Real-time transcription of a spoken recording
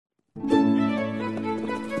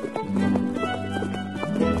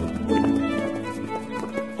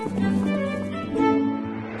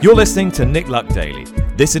You're listening to Nick Luck Daily.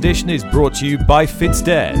 This edition is brought to you by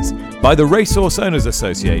FitzDares, by the Racehorse Owners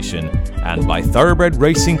Association, and by Thoroughbred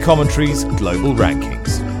Racing Commentary's Global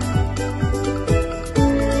Rankings.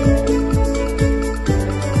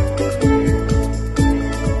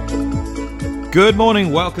 Good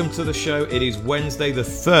morning, welcome to the show. It is Wednesday the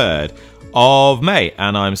 3rd of May,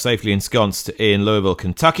 and I'm safely ensconced in Louisville,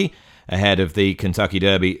 Kentucky, ahead of the Kentucky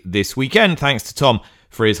Derby this weekend, thanks to Tom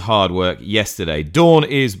for his hard work yesterday. Dawn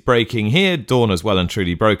is breaking here. Dawn has well and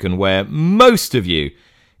truly broken where most of you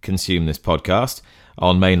consume this podcast,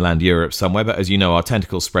 on mainland Europe somewhere. But as you know, our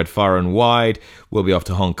tentacles spread far and wide. We'll be off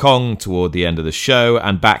to Hong Kong toward the end of the show.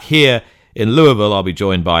 And back here in Louisville, I'll be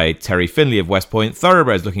joined by Terry Finley of West Point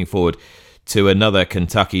Thoroughbreds, looking forward to another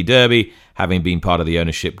Kentucky Derby, having been part of the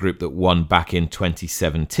ownership group that won back in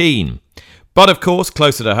 2017. But of course,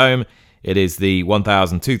 closer to home, it is the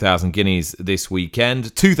 1,000, 2,000 guineas this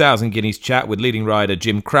weekend. 2,000 guineas chat with leading rider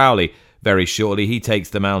Jim Crowley very shortly. He takes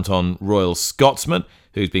the mount on Royal Scotsman,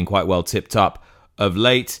 who's been quite well tipped up of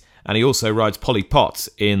late. And he also rides Polly Potts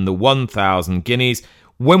in the 1,000 guineas.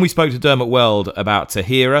 When we spoke to Dermot Weld about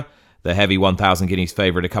Tahira, the heavy 1,000 guineas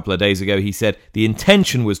favourite, a couple of days ago, he said the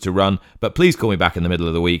intention was to run, but please call me back in the middle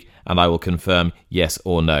of the week and I will confirm yes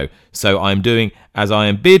or no. So I'm doing as I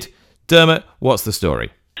am bid. Dermot, what's the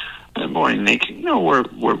story? Good morning, Nick. No,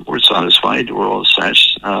 we're satisfied. We're all set.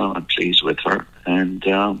 I'm pleased with her, and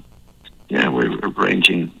we're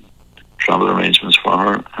arranging travel arrangements for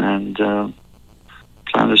her, and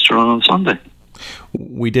plan is to run on Sunday.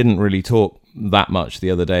 We didn't really talk that much the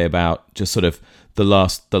other day about just sort of the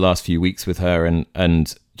last few weeks with her,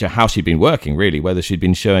 and how she'd been working, really, whether she'd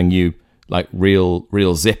been showing you like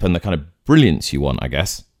real zip and the kind of brilliance you want, I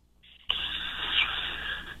guess.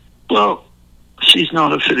 Well, she's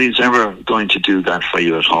not a filly who's ever going to do that for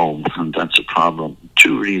you at home, and that's a problem.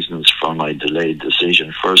 Two reasons for my delayed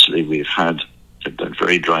decision. Firstly, we've had a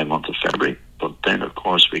very dry month of February, but then, of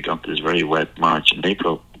course, we got this very wet March and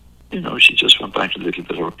April. You know, she just went back a little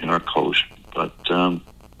bit in her coat, but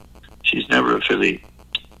she's never a filly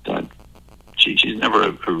that... She's never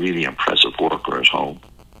a really impressive worker at home.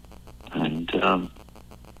 And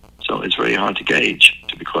so it's very hard to gauge,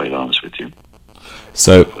 to be quite honest with you.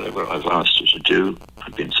 So whatever I've asked her to do,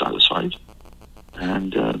 I've been satisfied,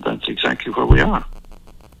 and that's exactly where we are.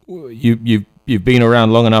 You've been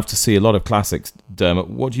around long enough to see a lot of classics, Dermot.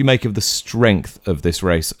 What do you make of the strength of this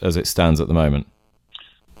race as it stands at the moment?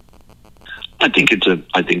 I think it's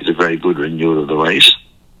a very good renewal of the race.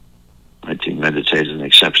 I think Meditate is an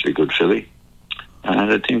exceptionally good filly, and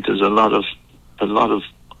I think there's a lot of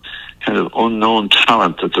kind of unknown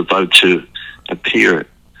talent that's about to appear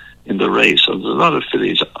in the race. So there's a lot of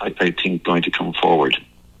fillies, I think, going to come forward.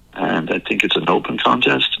 And I think it's an open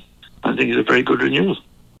contest. I think it's a very good renewal.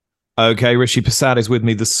 Okay, Rishi Passad is with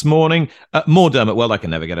me this morning. More Dermot Weld. I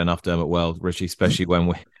can never get enough Dermot Weld, Rishi, especially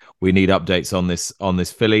when we need updates on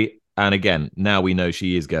this filly. And again, now we know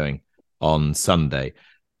she is going on Sunday.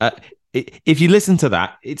 If you listen to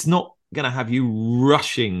that, it's not going to have you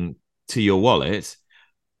rushing to your wallet.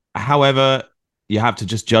 However, you have to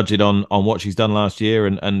just judge it on what she's done last year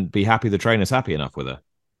and be happy the trainer's happy enough with her.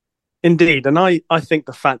 Indeed, and I think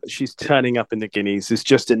the fact that she's turning up in the Guineas is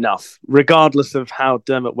just enough, regardless of how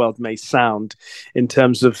Dermot Weld may sound in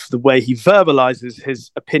terms of the way he verbalises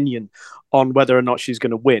his opinion on whether or not she's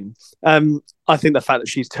going to win. I think the fact that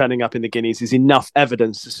she's turning up in the Guineas is enough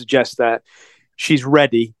evidence to suggest that she's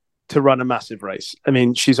ready to run a massive race. I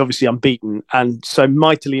mean, she's obviously unbeaten and so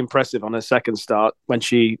mightily impressive on her second start when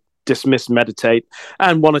she dismissed Meditate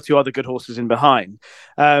and one or two other good horses in behind.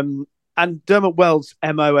 And Dermot Weld's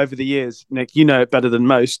MO over the years, Nick, you know it better than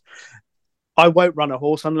most. I won't run a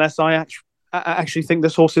horse unless I actually think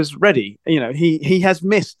this horse is ready. You know, he has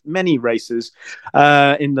missed many races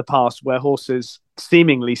in the past where horses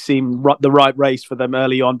seemingly seem the right race for them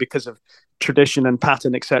early on because of tradition and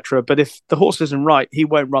pattern, etc. But if the horse isn't right, he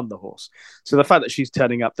won't run the horse. So the fact that she's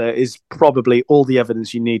turning up there is probably all the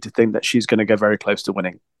evidence you need to think that she's going to go very close to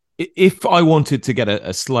winning. If I wanted to get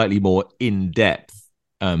a slightly more in-depth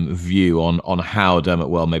view on how Dermot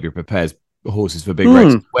Weld maybe prepares horses for big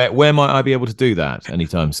races, where might I be able to do that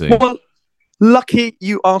anytime soon? Well, lucky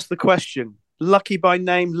you asked the question. Lucky by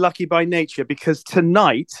name, lucky by nature, because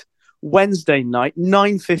tonight, Wednesday night,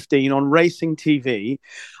 9:15 on Racing TV,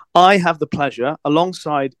 I have the pleasure,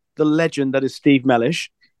 alongside the legend that is Steve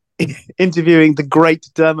Mellish, interviewing the great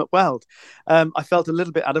Dermot Weld. I felt a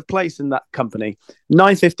little bit out of place in that company.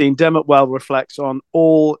 9:15, Dermot Weld reflects on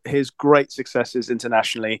all his great successes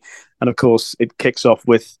internationally. And of course, it kicks off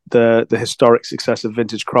with the historic success of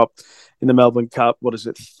Vintage Crop in the Melbourne Cup. What is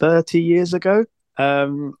it, 30 years ago?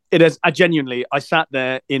 It is. I sat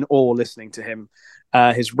there in awe listening to him.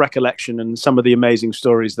 His recollection and some of the amazing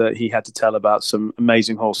stories that he had to tell about some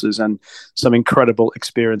amazing horses and some incredible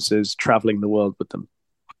experiences traveling the world with them.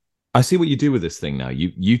 I see what you do with this thing now.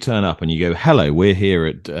 You turn up and you go, hello, we're here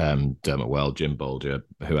at Dermot Weld, Jim Bolger,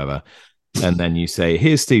 whoever. And then you say,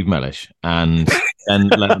 here's Steve Mellish. And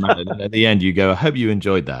at the end you go, I hope you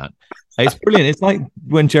enjoyed that. It's brilliant. It's like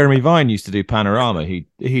when Jeremy Vine used to do Panorama. He'd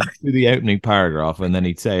do the opening paragraph and then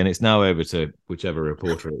he'd say, and it's now over to whichever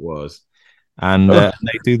reporter it was. And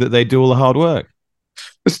they do all the hard work.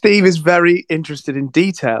 Steve is very interested in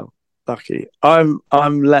detail. Lucky, I'm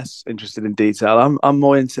less interested in detail. I'm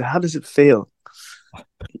more into how does it feel.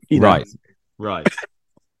 Right.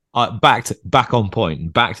 Back on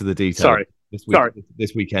point. Back to the detail. Sorry.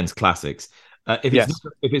 This weekend's classics. If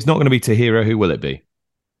it's not going to be Tahira, who will it be?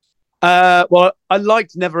 Well, I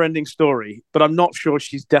liked Never Ending Story, but I'm not sure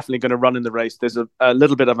she's definitely going to run in the race. There's a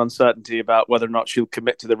little bit of uncertainty about whether or not she'll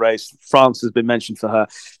commit to the race. France has been mentioned for her.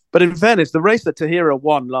 But in fairness, the race that Tahira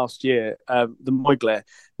won last year, the Moore Guineas,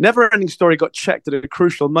 Never Ending Story got checked at a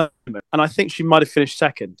crucial moment. And I think she might have finished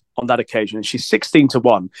second on that occasion. And she's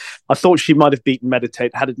 16-1. I thought she might have beaten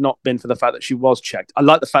Meditate had it not been for the fact that she was checked. I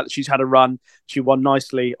like the fact that she's had a run. She won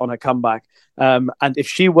nicely on her comeback. And if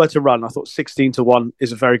she were to run, I thought 16-1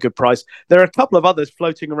 is a very good price. There are a couple of others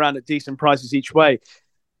floating around at decent prices each way.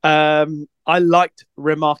 I liked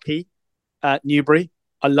Remarquee at Newbury.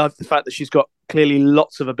 I love the fact that she's got clearly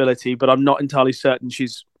lots of ability, but I'm not entirely certain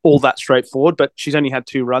she's all that straightforward, but she's only had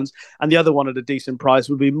 2 runs. And the other one at a decent price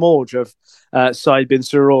would be Morge of Said bin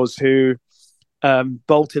Suroz, who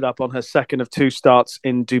bolted up on her second of 2 starts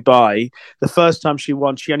in Dubai. The first time she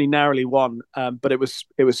won, she only narrowly won, but it was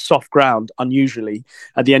soft ground, unusually,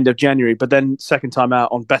 at the end of January. But then second time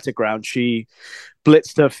out on better ground, she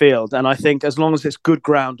blitzed her field. And I think as long as it's good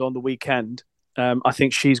ground on the weekend, I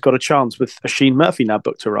think she's got a chance with Oisin Murphy now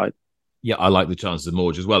booked to ride. Yeah, I like the chances of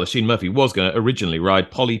Morge as well. Oisin Murphy was going to originally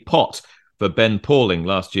ride Polly Pott for Ben Pauling,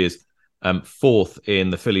 last year's 4th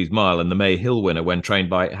in the Fillies Mile and the May Hill winner when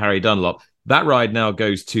trained by Harry Dunlop. That ride now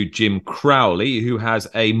goes to Jim Crowley, who has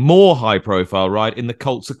a more high-profile ride in the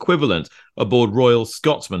Colts equivalent aboard Royal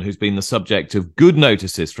Scotsman, who's been the subject of good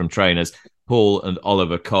notices from trainers Paul and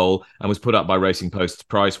Oliver Cole and was put up by Racing Post's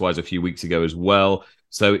Pricewise a few weeks ago as well.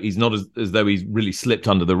 So he's not as though he's really slipped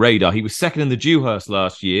under the radar. He was second in the Dewhurst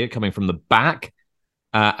last year, coming from the back.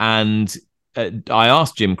 I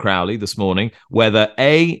asked Jim Crowley this morning whether,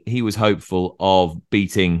 A, he was hopeful of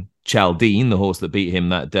beating Chaldine, the horse that beat him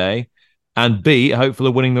that day, and B, hopeful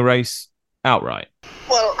of winning the race outright.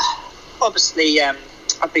 Well, obviously,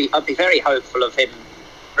 I'd be very hopeful of him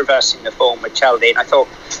reversing the form with Chaldine. I thought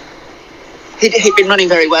he'd been running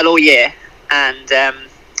very well all year, and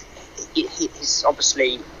he's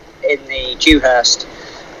obviously in the Dewhurst.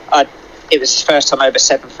 It was his first time over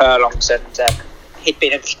 7 furlongs, and he'd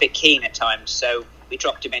been a bit keen at times, so we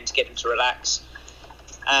dropped him in to get him to relax.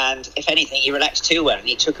 And if anything, he relaxed too well, and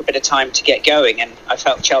he took a bit of time to get going. And I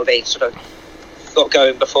felt Chaldine sort of got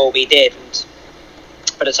going before we did. And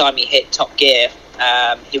by the time he hit top gear,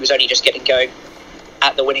 he was only just getting going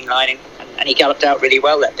at the winning line, and he galloped out really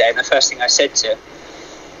well that day. And the first thing I said to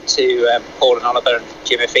Paul and Oliver and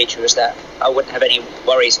Jimmy Feature was that I wouldn't have any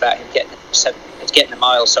worries about him getting the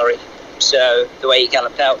mile. So the way he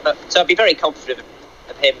galloped out, so I'd be very confident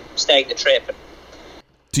of him staying the trip.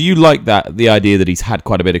 Do you like that, the idea that he's had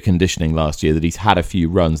quite a bit of conditioning last year, that he's had a few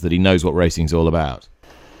runs, that he knows what racing's all about?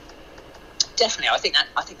 Definitely, I think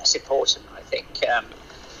that's important. I think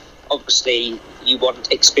obviously you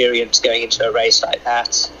want experience going into a race like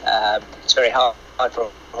that. It's very hard for a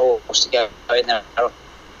horse to go in there on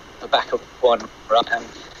the back of one run.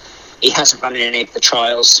 He hasn't run in any of the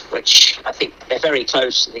trials, which I think they're very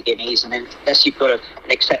close to the Guineas. And unless you've got an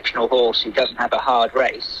exceptional horse who doesn't have a hard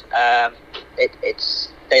race,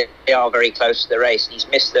 they are very close to the race. And he's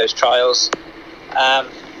missed those trials. And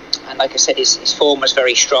like I said, his form was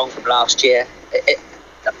very strong from last year.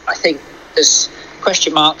 I think there's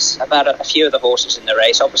question marks about a few of the horses in the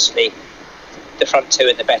race. Obviously, the front 2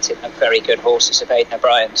 in the betting are very good horses of Aidan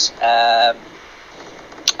O'Brien's,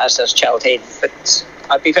 as does Chaldine. But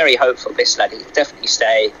I'd be very hopeful this lad. He'll definitely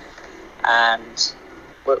stay, and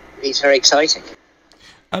he's very exciting.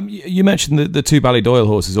 You mentioned the 2 Ballydoyle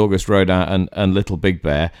horses, August Rodin and Little Big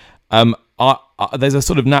Bear. There's a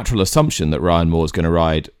sort of natural assumption that Ryan Moore's going to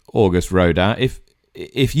ride August Rodin.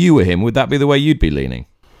 if you were him, would that be the way you'd be leaning?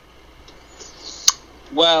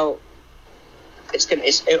 Well,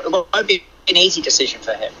 it won't be an easy decision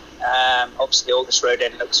for him. Obviously, August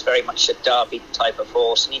Rodin looks very much a Derby type of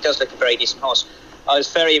horse, and he does look a very decent horse. I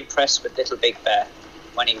was very impressed with Little Big Bear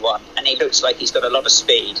when he won, and he looks like he's got a lot of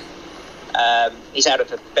speed. He's out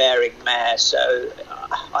of a bearing mare, so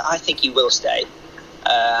I think he will stay.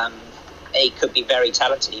 He could be very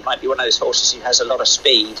talented. He might be one of those horses who has a lot of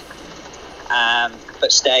speed,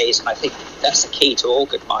 but stays. And I think that's the key to all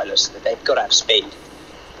good milers, that they've got to have speed.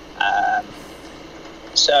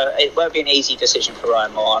 So it won't be an easy decision for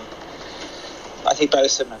Ryan Moore. I think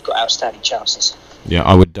both of them have got outstanding chances. Yeah,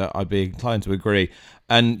 I'd be inclined to agree.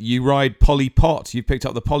 And you ride Polly Pot. You picked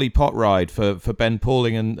up the Polly Pot ride for Ben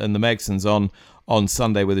Pauling and the Megsons on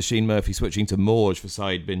Sunday, with Asheen Murphy switching to Morge for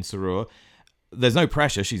Saeed bin Sarur. There's no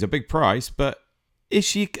pressure. She's a big price, but is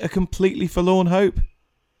she a completely forlorn hope?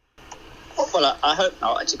 Well, I hope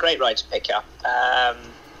not. It's a great ride to pick up.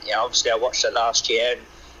 Obviously I watched her last year, and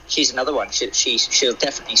she's another one. She'll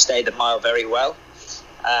definitely stay the mile very well.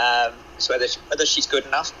 So whether she's good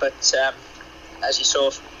enough, but as you saw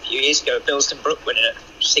a few years ago, Bilston Brook winning at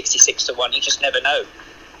 66-1, you just never know.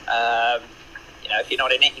 If you're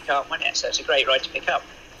not in it, you can't win it. So it's a great ride to pick up.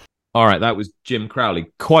 All right, that was Jim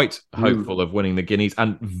Crowley, quite hopeful of winning the Guineas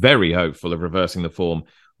and very hopeful of reversing the form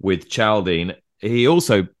with Chaldine. He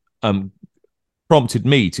also prompted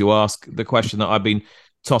me to ask the question that I've been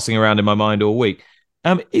tossing around in my mind all week.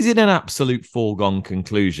 Is it an absolute foregone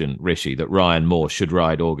conclusion, Rishi, that Ryan Moore should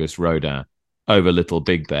ride August Rodin over Little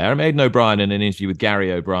Big Bear? I mean, Aidan O'Brien, in an interview with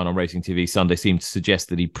Gary O'Brien on Racing TV Sunday, seemed to suggest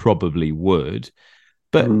that he probably would.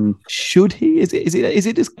 But should he? Is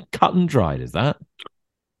it as cut and dried as that?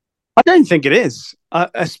 I don't think it is,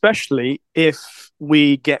 especially if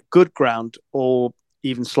we get good ground or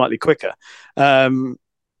even slightly quicker.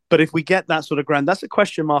 But if we get that sort of ground, that's a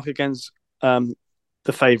question mark against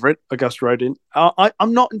the favourite, Auguste Rodin.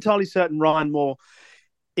 I'm not entirely certain Ryan Moore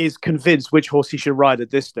is convinced which horse he should ride at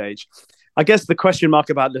this stage. I guess the question mark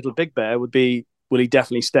about Little Big Bear would be, will he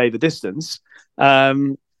definitely stay the distance?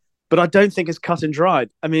 But I don't think it's cut and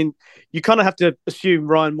dried. I mean, you kind of have to assume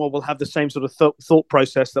Ryan Moore will have the same sort of thought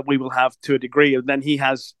process that we will have to a degree, and then he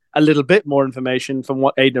has a little bit more information from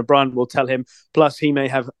what Aidan O'Brien will tell him. Plus, he may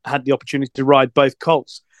have had the opportunity to ride both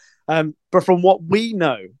colts. But from what we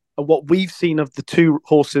know and what we've seen of the two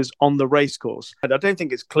horses on the racecourse, I don't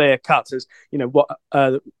think it's clear cut as,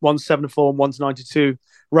 one's 7-4 and one's 92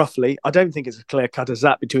 roughly. I don't think it's as clear cut as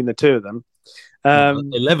that between the two of them.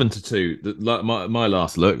 11-2. My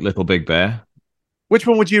last look, Little Big Bear. Which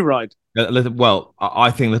one would you ride? Well, I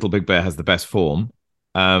think Little Big Bear has the best form.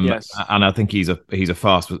 Yes. And I think he's a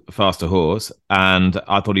faster horse. And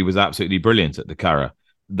I thought he was absolutely brilliant at the Curragh.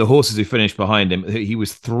 The horses who finished behind him, he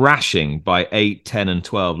was thrashing by 8, 10, and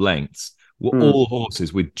 12 lengths, were all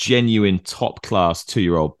horses with genuine top-class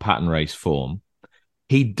 2-year-old pattern race form.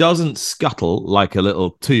 He doesn't scuttle like a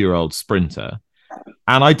little 2-year-old sprinter.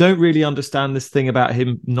 And I don't really understand this thing about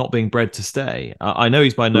him not being bred to stay. I know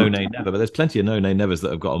he's by No Nay Never, but there's plenty of No Nay Nevers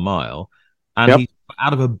that have got a mile. And he's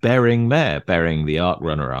out of a bearing mare, bearing the Arc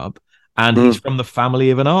runner-up. And he's from the family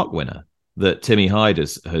of an Arc winner that Timmy Hyde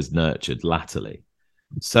has nurtured latterly.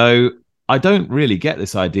 So I don't really get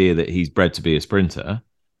this idea that he's bred to be a sprinter.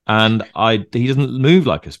 And he doesn't move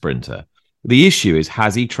like a sprinter. The issue is,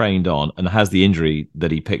 has he trained on, and has the injury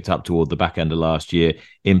that he picked up toward the back end of last year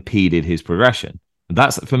impeded his progression?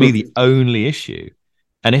 That's, for me, the only issue.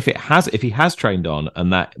 And if he has trained on,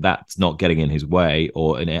 and that's not getting in his way,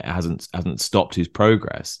 and it hasn't stopped his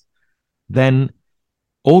progress, then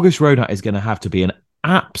August Rodin is going to have to be an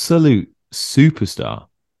absolute superstar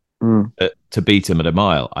to beat him at a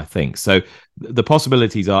mile, I think. So the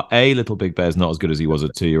possibilities are: A, Little Big Bear's not as good as he was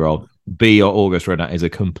at 2-year-old; B, or August Rodin is a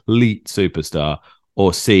complete superstar;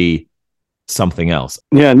 or C, something else.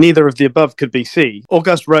 Yeah, neither of the above could be C.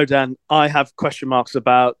 Auguste Rodin, I have question marks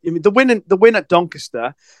about. I mean, the win at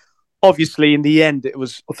Doncaster, obviously in the end it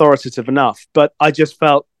was authoritative enough, but I just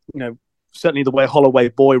felt, certainly the way Holloway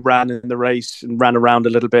Boy ran in the race and ran around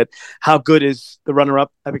a little bit. How good is the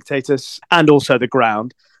runner-up, Epictetus, and also the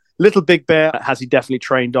ground? Little Big Bear has he definitely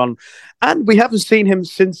trained on, and we haven't seen him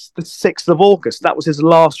since the 6th of August. That was his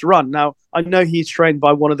last run. Now, I know he's trained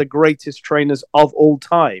by one of the greatest trainers of all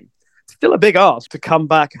time. Still a big ask to come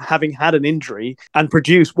back having had an injury and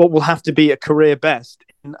produce what will have to be a career best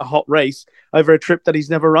in a hot race over a trip that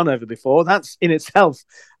he's never run over before. That's in itself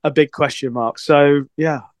a big question mark. So,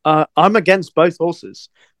 yeah, I'm against both horses.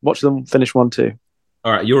 Watch them finish 1-2.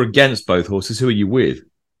 All right, you're against both horses. Who are you with?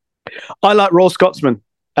 I like Royal Scotsman.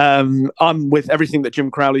 I'm with everything that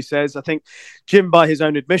Jim Crowley says. I think Jim, by his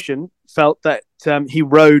own admission, felt that he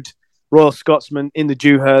rode Royal Scotsman in the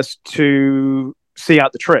Dewhurst to see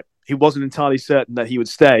out the trip. He wasn't entirely certain that he would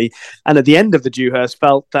stay. And at the end of the Dewhurst,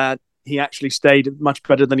 felt that he actually stayed much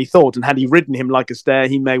better than he thought. And had he ridden him like a stare,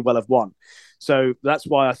 he may well have won. So that's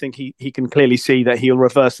why I think he can clearly see that he'll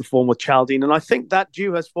reverse the form with Chaldean. And I think that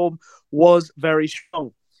Dewhurst form was very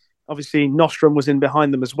strong. Obviously, Nostrum was in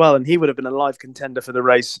behind them as well, and he would have been a live contender for the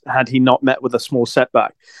race had he not met with a small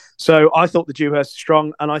setback. So I thought the Dewhurst was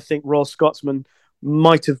strong, and I think Royal Scotsman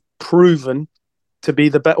might have proven to be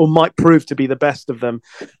the best, or might prove to be the best of them,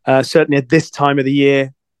 certainly at this time of the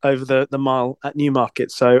year over the mile at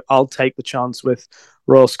Newmarket. So I'll take the chance with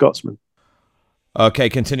Royal Scotsman. Okay,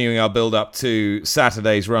 continuing our build-up to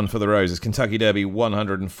Saturday's Run for the Roses, Kentucky Derby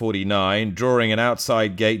 149, drawing an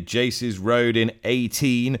outside gate, Jace's Road in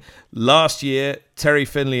 18. Last year, Terry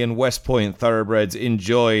Finley and West Point thoroughbreds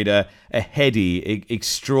enjoyed a heady,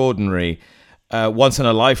 extraordinary,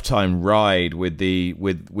 once-in-a-lifetime ride with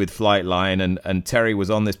Flightline, and Terry was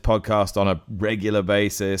on this podcast on a regular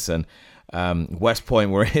basis, and West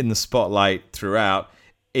Point were in the spotlight throughout.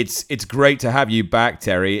 It's great to have you back,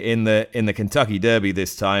 Terry, in the Kentucky Derby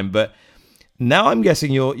this time. But now I'm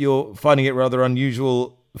guessing you're finding it rather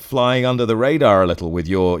unusual flying under the radar a little with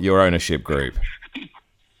your ownership group.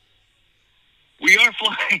 We are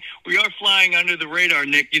flying under the radar,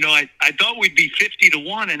 Nick. You know, I thought we'd be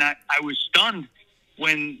 50-1, and I was stunned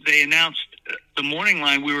when they announced the morning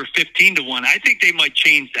line. We were 15-1. I think they might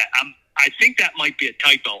change that. I think that might be a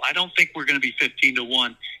typo. I don't think we're going to be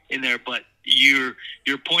 15-1 in there, but your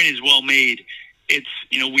point is well made. It's,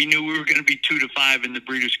 you know, we knew we were going to be 2-5 in the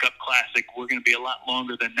Breeders' Cup Classic. We're going to be a lot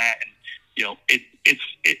longer than that, and you know,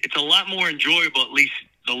 it's a lot more enjoyable, at least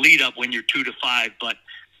the lead up, when you're 2-5. But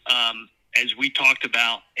as we talked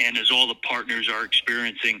about, and as all the partners are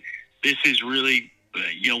experiencing, this is really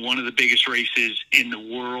one of the biggest races in the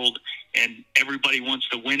world, and everybody wants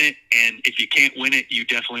to win it. And if you can't win it, you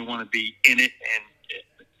definitely want to be in it,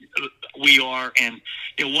 and we are. And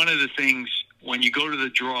one of the things, when you go to the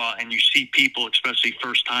draw and you see people, especially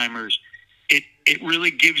first timers, it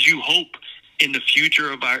really gives you hope in the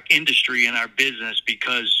future of our industry and our business,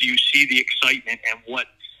 because you see the excitement and what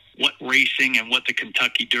racing and what the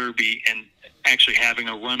Kentucky Derby and actually having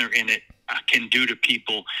a runner in it can do to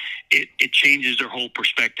people. It changes their whole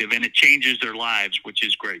perspective, and it changes their lives, which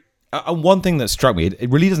is great. And one thing that struck me, it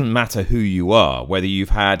really doesn't matter who you are, whether you've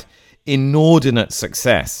had inordinate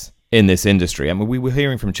success in this industry. I mean, we were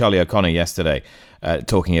hearing from Charlie O'Connor yesterday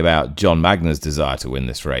talking about John Magna's desire to win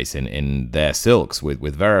this race in their silks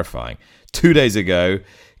with Verifying. 2 days ago,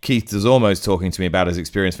 Keith Desormeau's talking to me about his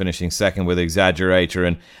experience finishing second with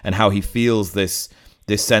Exaggerator, and how he feels this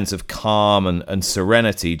sense of calm and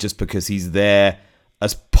serenity just because he's there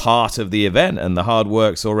as part of the event and the hard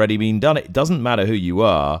work's already been done. It doesn't matter who you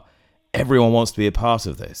are. Everyone wants to be a part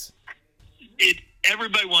of this.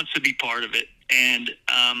 Everybody wants to be part of it. And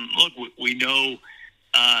look, we know,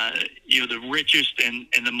 the richest and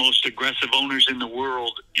the most aggressive owners in the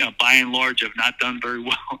world, by and large, have not done very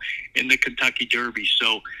well in the Kentucky Derby.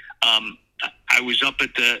 So I was up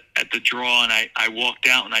at the draw, and I walked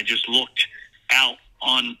out, and I just looked out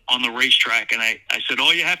on the racetrack, and I said,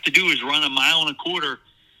 all you have to do is run 1.25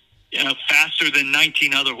 miles, faster than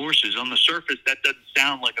 19 other horses. On the surface, that doesn't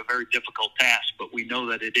sound like a very difficult task, but we know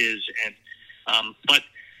that it is. And but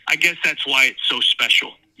I guess that's why it's so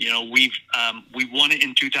special. We won it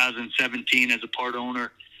in 2017 as a part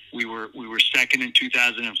owner. We were second in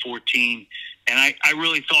 2014, and I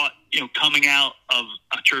really thought, coming out of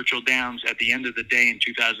Churchill Downs at the end of the day in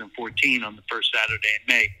 2014 on the first Saturday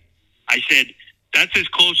in May, I said, that's as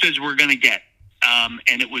close as we're going to get.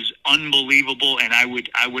 And it was unbelievable, and I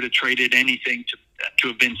would have traded anything to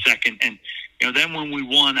have been second. And then when we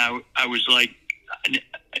won, I was like,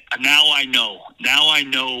 now I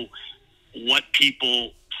know what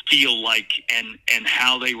people feel like and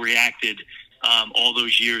how they reacted all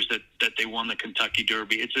those years that they won the Kentucky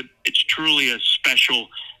Derby. It's truly a special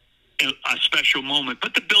moment,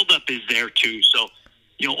 but the buildup is there too. So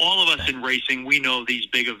all of us in racing, we know these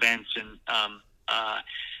big events, and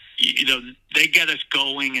they get us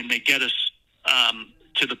going, and they get us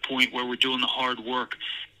to the point where we're doing the hard work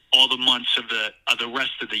all the months of the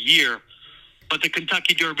rest of the year. But the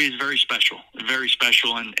Kentucky Derby is very special,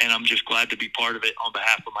 and I'm just glad to be part of it on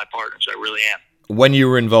behalf of my partners. I really am. When you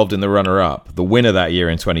were involved in the runner-up, the winner that year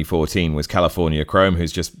in 2014 was California Chrome,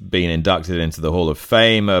 who's just been inducted into the Hall of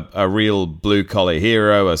Fame, a real blue-collar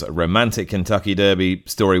hero, a romantic Kentucky Derby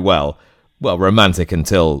story. Well, well, romantic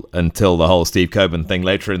until the whole Steve Coburn thing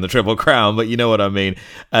later in the Triple Crown, but you know what I mean.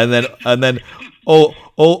 And then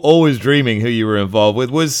always dreaming who you were involved with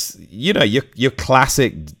was, you know, your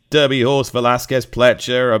classic Derby horse, Velasquez,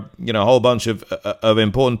 Pletcher, a whole bunch of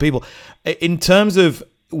important people. In terms of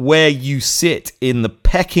where you sit in the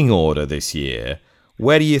pecking order this year,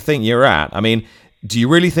 where do you think you're at? I mean, do you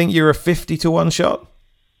really think you're a 50-1 shot?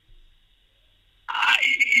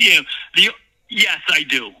 Yes, I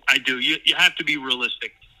do. You have to be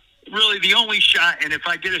realistic. Really, the only shot, and if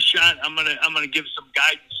I get a shot, I'm gonna give some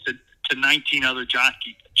guidance to 19 other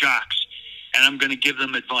jocks, and I'm gonna give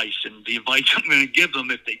them advice. And the advice I'm gonna give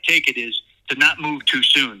them, if they take it, is to not move too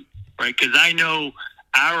soon, right? Because I know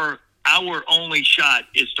our only shot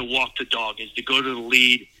is to walk the dog, is to go to the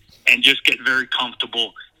lead and just get very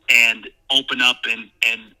comfortable and open up and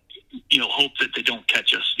hope that they don't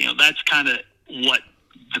catch us. That's kind of what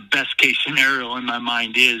the best case scenario in my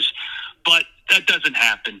mind is, but that doesn't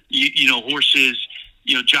happen. Horses,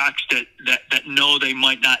 jocks that know they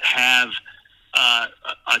might not have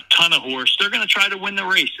a ton of horse, they're going to try to win the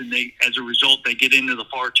race, and as a result, they get into the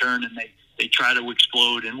far turn and they try to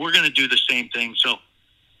explode, and we're going to do the same thing. So,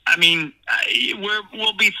 I mean,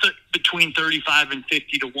 we'll be between 35 and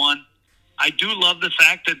 50-1. I do love the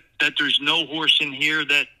fact that there's no horse in here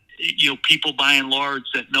that, people by and large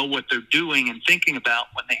that know what they're doing and thinking about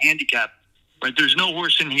when they handicap, right? There's no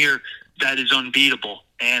horse in here that is unbeatable.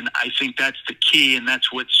 And I think that's the key. And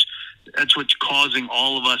that's what's causing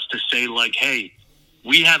all of us to say, like, hey,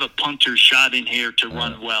 we have a punter's shot in here to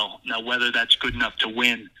run well. Now, whether that's good enough to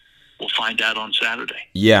win, we'll find out on Saturday.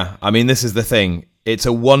 Yeah. I mean, this is the thing. It's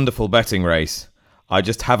a wonderful betting race. I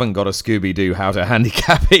just haven't got a Scooby-Doo how to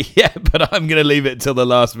handicap it yet, but I'm going to leave it till the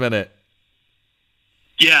last minute.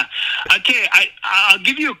 Yeah, I tell you, I'll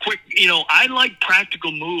give you a quick. I like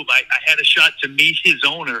Practical Move. I had a shot to meet his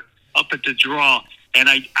owner up at the draw, and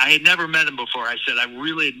I had never met him before. I said, I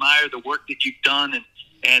really admire the work that you've done,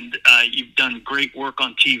 and you've done great work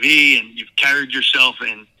on TV, and you've carried yourself,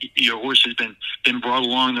 and your horse has been brought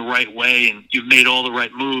along the right way, and you've made all the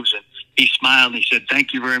right moves. And he smiled and he said,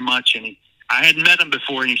 thank you very much. And I hadn't met him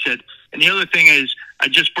before, and he said, and the other thing is, I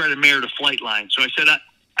just bred a mare to Flightline. So I said,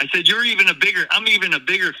 I'm even a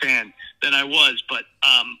bigger fan than I was, but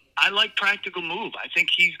I like Practical Move. I think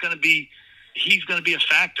he's going to be a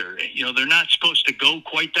factor. They're not supposed to go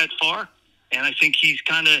quite that far, and I think he's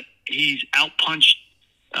outpunched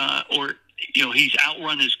he's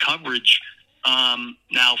outrun his coverage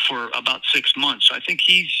now for about 6 months. So I think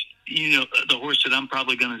he's the horse that I'm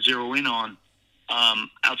probably going to zero in on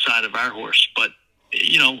outside of our horse. But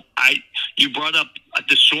you brought up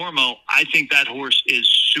DeSormo. I think that horse is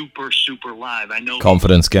super, super live. I know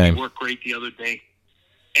confidence game. He worked great the other day,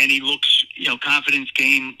 and he looks, confidence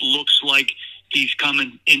game looks like he's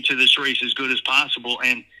coming into this race as good as possible.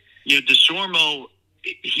 And DeSormo,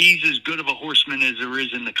 he's as good of a horseman as there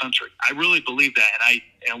is in the country. I really believe that,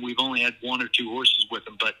 and we've only had one or two horses with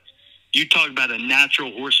him. But you talk about a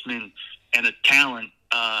natural horseman and a talent.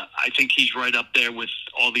 I think he's right up there with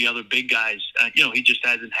all the other big guys. He just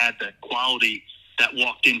hasn't had the quality that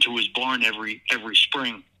walked into his barn every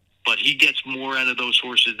spring. But he gets more out of those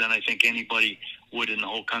horses than I think anybody would in the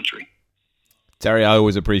whole country. Terry, I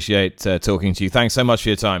always appreciate talking to you. Thanks so much for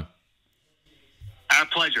your time. Our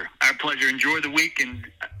pleasure. Enjoy the week, and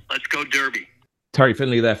let's go Derby. Terry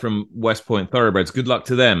Finley there from West Point Thoroughbreds. Good luck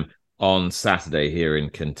to them on Saturday here in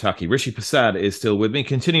Kentucky. Rishi Prasad is still with me,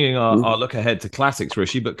 continuing our look ahead to Classics,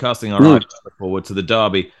 Rishi, but casting our eyes forward to the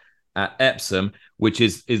Derby at Epsom, which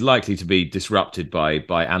is likely to be disrupted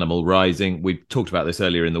by Animal Rising. We talked about this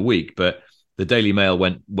earlier in the week, but the Daily Mail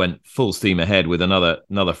went full steam ahead with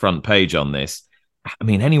another front page on this. I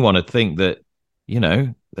mean, anyone would think that,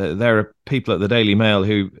 there are people at the Daily Mail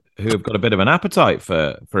who have got a bit of an appetite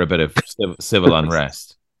for a bit of civil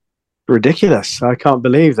unrest. Ridiculous. I can't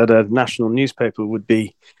believe that a national newspaper would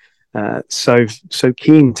be so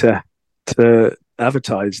keen to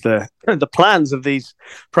advertise the plans of these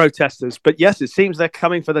protesters. But yes, it seems they're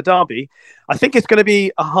coming for the Derby. I think it's going to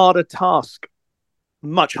be a harder task,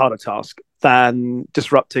 much harder task than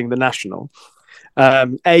disrupting the National.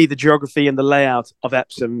 The geography and the layout of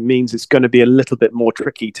Epsom means it's going to be a little bit more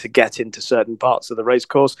tricky to get into certain parts of the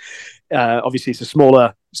racecourse. Obviously, it's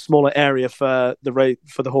a smaller area for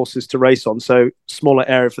the horses to race on, so smaller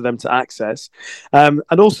area for them to access. And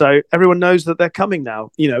also, everyone knows that they're coming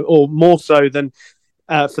now, or more so than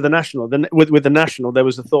for the National. Then with the National, there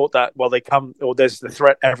was a thought that, well, they come, or there's the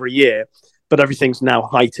threat every year, but everything's now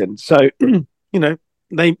heightened. So,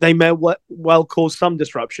 they may well cause some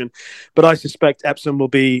disruption, but I suspect Epsom will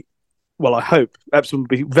be well, I hope Epsom will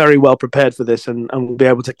be very well prepared for this and will be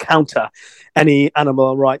able to counter any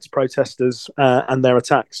animal rights protesters and their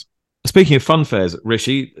attacks. Speaking of fun fairs,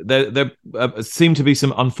 Rishi, there seemed to be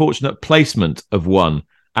some unfortunate placement of one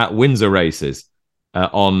at Windsor races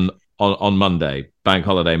on Monday, Bank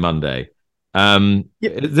Holiday Monday.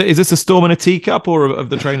 Is this a storm in a teacup, or have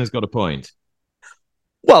the trainers got a point?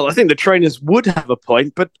 Well, I think the trainers would have a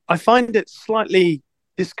point, but I find it slightly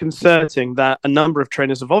disconcerting that a number of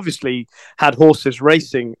trainers have obviously had horses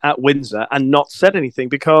racing at Windsor and not said anything,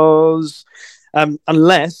 because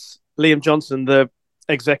unless Liam Johnson, the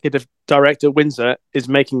executive director at Windsor, is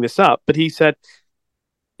making this up, but he said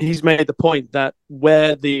he's made the point that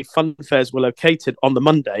where the fun fairs were located on the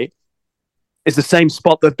Monday is the same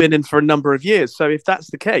spot they've been in for a number of years. So if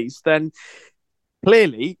that's the case, then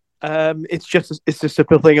clearly it's just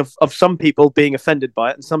a thing of some people being offended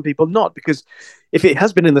by it and some people not, because if it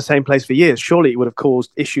has been in the same place for years, surely it would have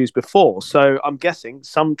caused issues before. So I'm guessing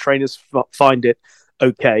some trainers find it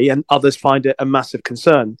okay and others find it a massive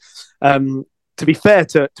concern. To be fair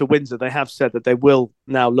to Windsor, they have said that they will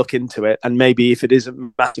now look into it, and maybe if it is a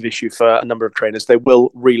massive issue for a number of trainers, they will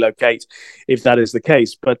relocate if that is the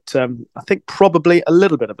case. But I think probably a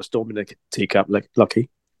little bit of a storm in a teacup, Lucky.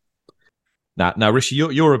 Now, Rishi,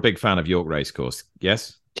 you're a big fan of York Racecourse,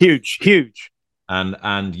 yes? Huge.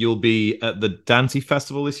 And you'll be at the Dante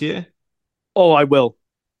Festival this year? Oh, I will.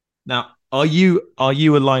 Now, are you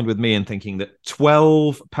aligned with me in thinking that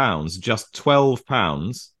 £12, just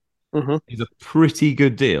 £12, is a pretty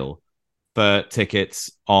good deal for tickets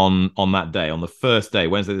on that day, on the first day,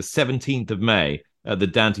 Wednesday, the 17th of May, at the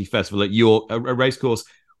Dante Festival at York, a racecourse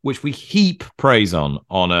which we heap praise on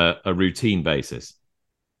a routine basis?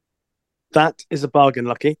 That is a bargain,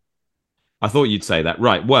 Lucky. I thought you'd say that.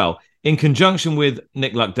 Right. Well, in conjunction with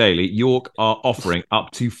Nick Luck Daily, York are offering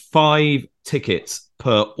up to 5 tickets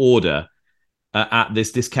per order at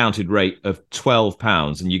this discounted rate of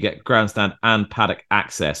 £12, and you get grandstand and paddock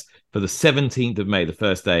access for the 17th of May, the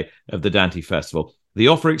first day of the Dante Festival. The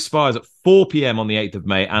offer expires at 4 p.m. on the 8th of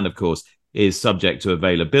May and, of course, is subject to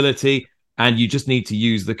availability. And you just need to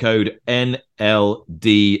use the code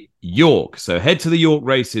NLD York. So head to the York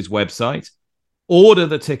Races website, order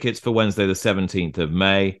the tickets for Wednesday, the 17th of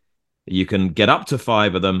May. You can get up to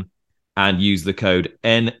 5 of them and use the code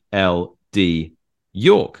NLD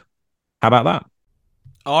York. How about that?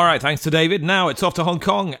 All right, thanks to David. Now it's off to Hong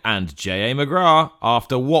Kong and J.A. McGrath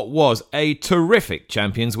after what was a terrific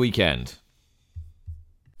Champions weekend.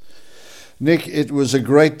 Nick, it was a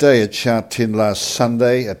great day at Sha Tin last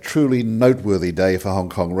Sunday, a truly noteworthy day for Hong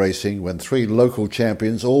Kong racing when 3 local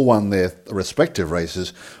champions all won their respective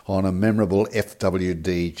races on a memorable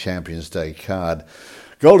FWD Champions Day card.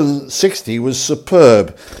 Golden 60 was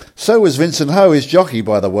superb. So was Vincent Ho, his jockey,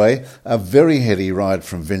 by the way. A very heady ride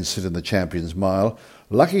from Vincent in the Champions Mile.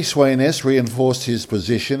 Lucky Swainess reinforced his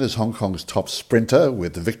position as Hong Kong's top sprinter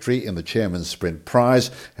with the victory in the Chairman's Sprint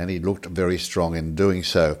Prize, and he looked very strong in doing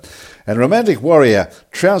so. And Romantic Warrior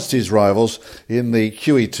trounced his rivals in the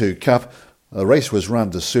QE2 Cup. The race was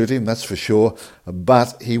run to suit him, that's for sure,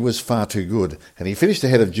 but he was far too good. And he finished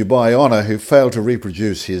ahead of Dubai Honour, who failed to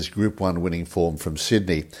reproduce his Group 1 winning form from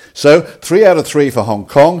Sydney. So, 3 out of 3 for Hong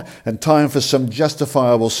Kong, and time for some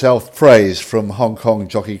justifiable self-praise from Hong Kong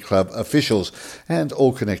Jockey Club officials, and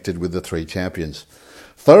all connected with the 3 champions.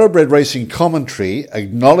 Thoroughbred Racing Commentary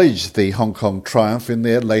acknowledged the Hong Kong triumph in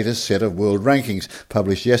their latest set of world rankings,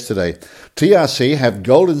 published yesterday. TRC have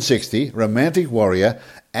Golden 60, Romantic Warrior,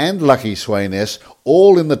 and Lucky Swainess,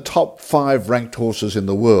 all in the top 5 ranked horses in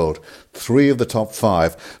the world. 3 of the top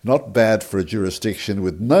 5. Not bad for a jurisdiction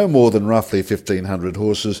with no more than roughly 1,500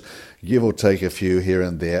 horses, give or take a few here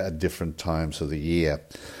and there at different times of the year.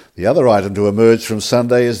 The other item to emerge from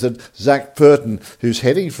Sunday is that Zach Purton, who's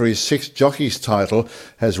heading for his 6th jockey's title,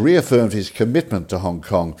 has reaffirmed his commitment to Hong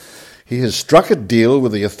Kong. He has struck a deal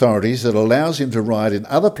with the authorities that allows him to ride in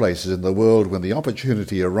other places in the world when the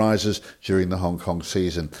opportunity arises during the Hong Kong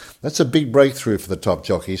season. That's a big breakthrough for the top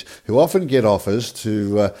jockeys, who often get offers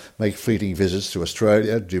to make fleeting visits to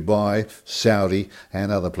Australia, Dubai, Saudi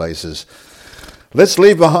and other places. Let's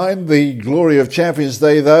leave behind the glory of Champions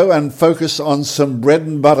Day, though, and focus on some bread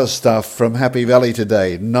and butter stuff from Happy Valley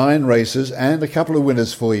today. 9 races and a couple of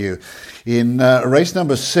winners for you. In race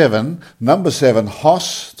number 7,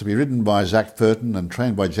 Hoss, to be ridden by Zach Purton and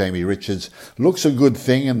trained by Jamie Richards, looks a good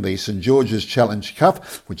thing in the St George's Challenge Cup,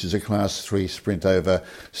 which is a Class 3 sprint over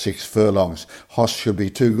 6 furlongs. Hoss should be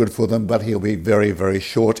too good for them, but he'll be very, very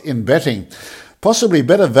short in betting. Possibly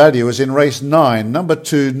better value is in race 9, number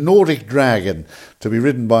 2, Nordic Dragon, to be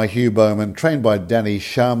ridden by Hugh Bowman, trained by Danny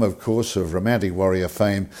Shum, of course, of Romantic Warrior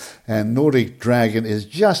fame. And Nordic Dragon has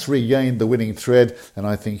just regained the winning thread, and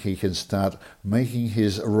I think he can start making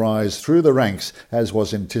his rise through the ranks as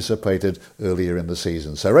was anticipated earlier in the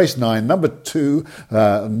season. So race 9, number 2,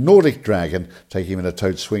 Nordic Dragon, taking him in a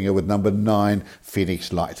tote swinger with number 9,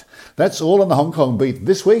 Phoenix Light. That's all on the Hong Kong beat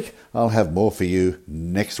this week. I'll have more for you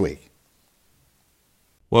next week.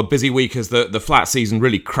 Well, busy week as the flat season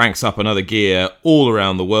really cranks up another gear all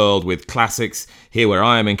around the world with classics here where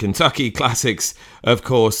I am in Kentucky, classics, of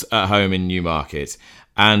course, at home in Newmarket.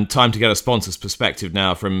 And time to get a sponsor's perspective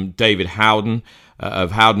now from David Howden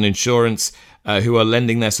of Howden Insurance, who are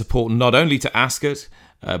lending their support not only to Ascot,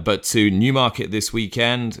 but to Newmarket this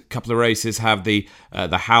weekend. A couple of races have the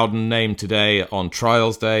Howden name today on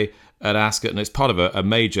Trials Day at Ascot, and it's part of a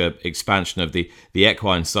major expansion of the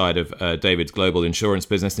equine side of David's global insurance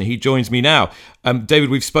business, and he joins me now. David,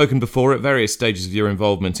 we've spoken before at various stages of your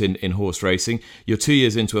involvement in horse racing. You're 2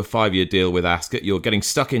 years into a 5-year deal with Ascot. You're getting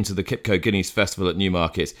stuck into the Moore Guineas Festival at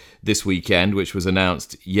Newmarket this weekend, which was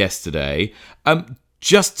announced yesterday.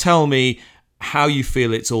 Just tell me how you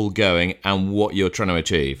feel it's all going and what you're trying to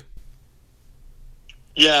achieve.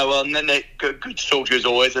 Yeah, well, Nick, good to talk to you as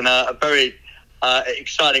always, and a very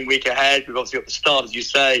exciting week ahead. We've obviously got the start, as you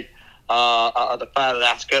say, at the fan at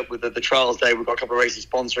Ascot with the Trials Day. We've got a couple of races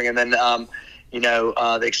sponsoring, and then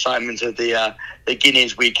the excitement of the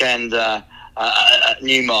Guineas weekend at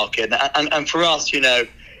Newmarket. And for us, as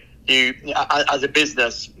a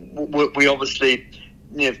business, we obviously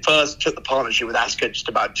first took the partnership with Ascot just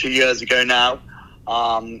about 2 years ago now,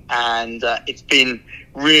 and it's been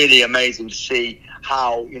really amazing to see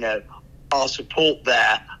how our support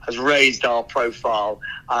there has raised our profile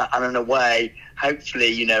and in a way,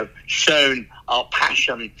 hopefully, shown our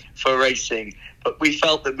passion for racing. But we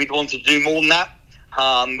felt that we'd wanted to do more than that.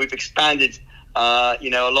 We've expanded, a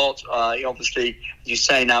lot. Obviously, as you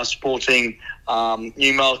say now, supporting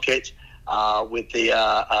Newmarket with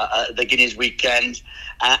the Guineas weekend,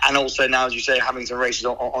 and also now, as you say, having some races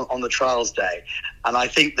on the Trials Day. And I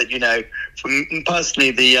think that for me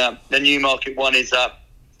personally, the Newmarket one is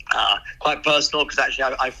quite personal, because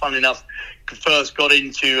actually I funnily enough first got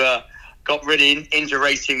really into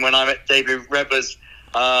racing when I met David Revers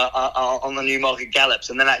on the Newmarket Gallops,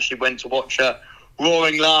 and then actually went to watch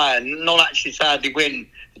Roaring Lion not actually sadly win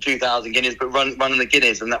the 2000 Guineas, but run in the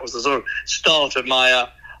Guineas, and that was the sort of start of my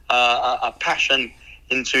passion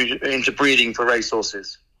into breeding for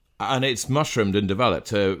racehorses. And it's mushroomed and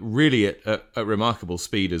developed really at remarkable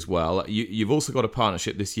speed as well. You've also got a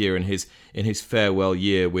partnership this year in his farewell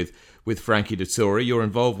year with Frankie Dettori. You're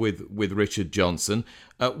involved with Richard Johnson.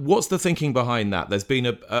 What's the thinking behind that? There's been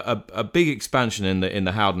a big expansion in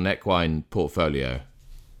the Howden equine portfolio.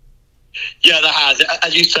 Yeah, there has.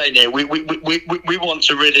 As you say, Neil, we want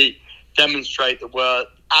to really demonstrate that we're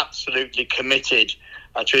absolutely committed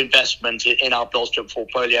to investment in our bloodstock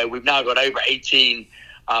portfolio. We've now got over 18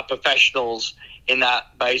 professionals in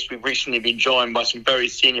that base. We've recently been joined by some very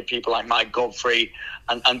senior people like Mike Godfrey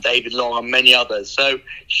and David Long and many others. So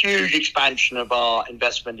huge expansion of our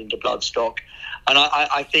investment into bloodstock. And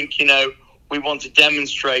I think, we want to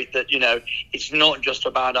demonstrate that, it's not just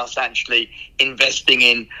about us actually investing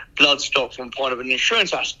in bloodstock from the point of an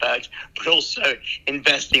insurance aspect, but also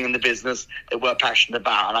investing in the business that we're passionate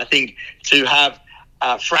about. And I think to have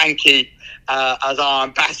Frankie as our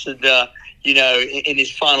ambassador, in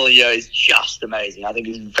his final year is just amazing. I think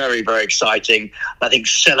it's very, very exciting. I think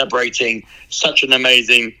celebrating such an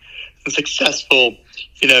amazing and successful,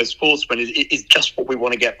 sportsman is just what we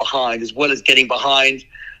want to get behind, as well as getting behind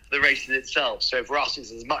the racing itself. So for us,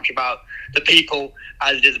 it's as much about the people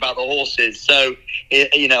as it is about the horses. So,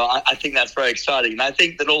 I think that's very exciting. And I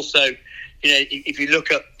think that also, if you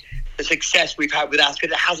look at the success we've had with Ascot,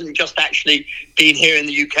 it hasn't just actually been here in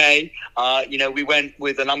the UK. We went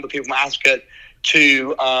with a number of people from Ascot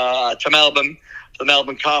to Melbourne, for the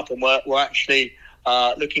Melbourne Cup, and we're actually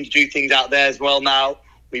looking to do things out there as well now.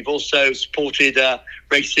 We've also supported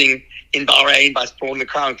racing in Bahrain by supporting the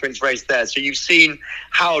Crown Prince race there. So you've seen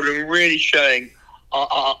Howden really showing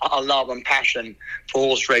our love and passion for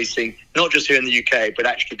horse racing, not just here in the UK, but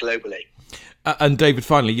actually globally. And David,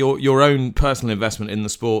 finally, your own personal investment in the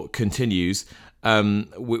sport continues.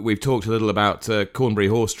 We've talked a little about Cornbury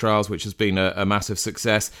Horse Trials, which has been a massive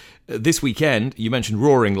success. This weekend, you mentioned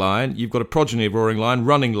Roaring Lion. You've got a progeny of Roaring Lion,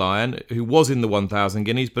 Running Lion, who was in the 1,000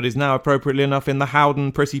 Guineas, but is now appropriately enough in the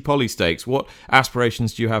Howden Pretty Polly Stakes. What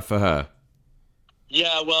aspirations do you have for her?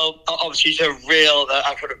 Yeah, well, obviously she's a real,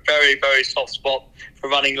 I've got a very, very soft spot for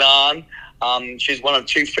Running Lion. She's one of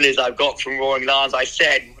 2 fillies I've got from Roaring Lions. I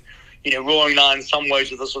said, Roaring Lions in some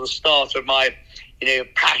ways was the sort of start of my,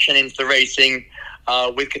 passion into the racing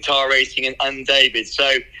with Qatar Racing and David.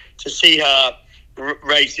 So to see her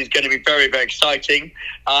race is going to be very, very exciting.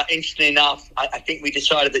 Interestingly enough, I think we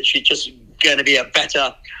decided that she's just going to be a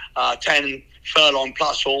better 10 furlong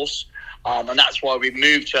plus horse, and that's why we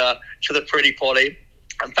moved her to the Pretty Polly.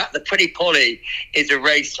 In fact, the Pretty Polly is a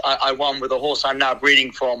race I won with a horse I'm now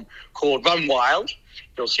breeding from called Run Wild.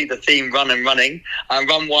 You'll see the theme Run and Running. And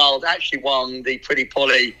Run Wild actually won the Pretty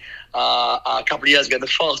Polly a couple of years ago, the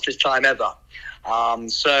fastest time ever.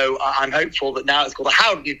 So I'm hopeful that now it's called the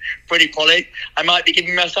Howden Pretty Polly, I might be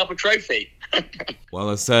giving myself a trophy. Well,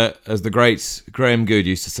 as the great Graham Good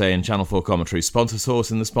used to say in Channel 4 commentary, sponsor's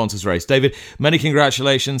horse in the sponsor's race. David, many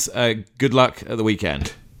congratulations. Good luck at the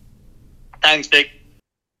weekend. Thanks, Dick.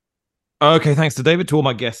 Okay, thanks to David. To all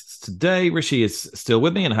my guests today, Rishi is still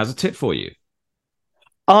with me and has a tip for you.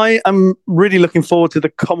 I am really looking forward to the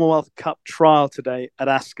Commonwealth Cup trial today at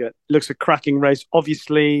Ascot. Looks a cracking race.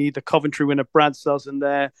 Obviously, the Coventry winner Bradsell's in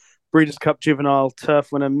there. Breeders' Cup Juvenile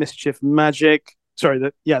Turf winner Mischief Magic.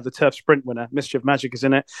 The Turf Sprint winner Mischief Magic is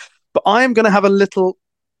in it. But I am going to have a little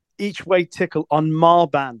each-way tickle on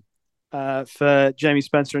Marban for Jamie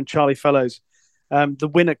Spencer and Charlie Fellows. The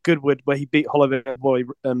win at Goodwood where he beat Holloway Boy,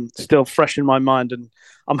 still fresh in my mind, and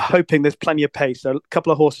I'm hoping there's plenty of pace. So a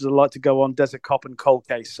couple of horses I'd like to go on, Desert Cop and Cold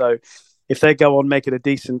Case. So if they go on, make it a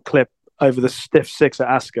decent clip over the stiff 6 at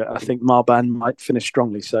Ascot, I think Marban might finish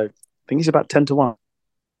strongly. So I think he's about 10-1.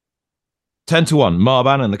 10-1,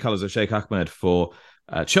 Marban and the colours of Sheikh Ahmed for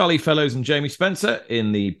Charlie Fellows and Jamie Spencer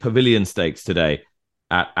in the Pavilion Stakes today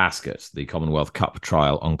at Ascot, the Commonwealth Cup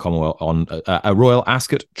trial on a Royal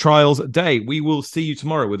Ascot Trials Day. We will see you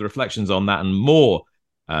tomorrow with reflections on that and more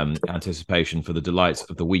anticipation for the delights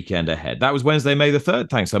of the weekend ahead. That was Wednesday, May the 3rd.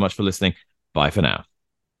 Thanks so much for listening. Bye for now.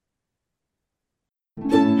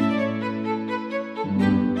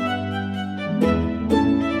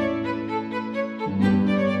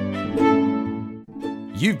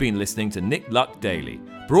 You've been listening to Nick Luck Daily,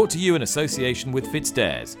 brought to you in association with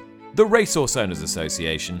FitzDares, the Racehorse Owners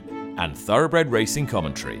Association, and Thoroughbred Racing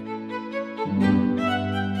Commentary.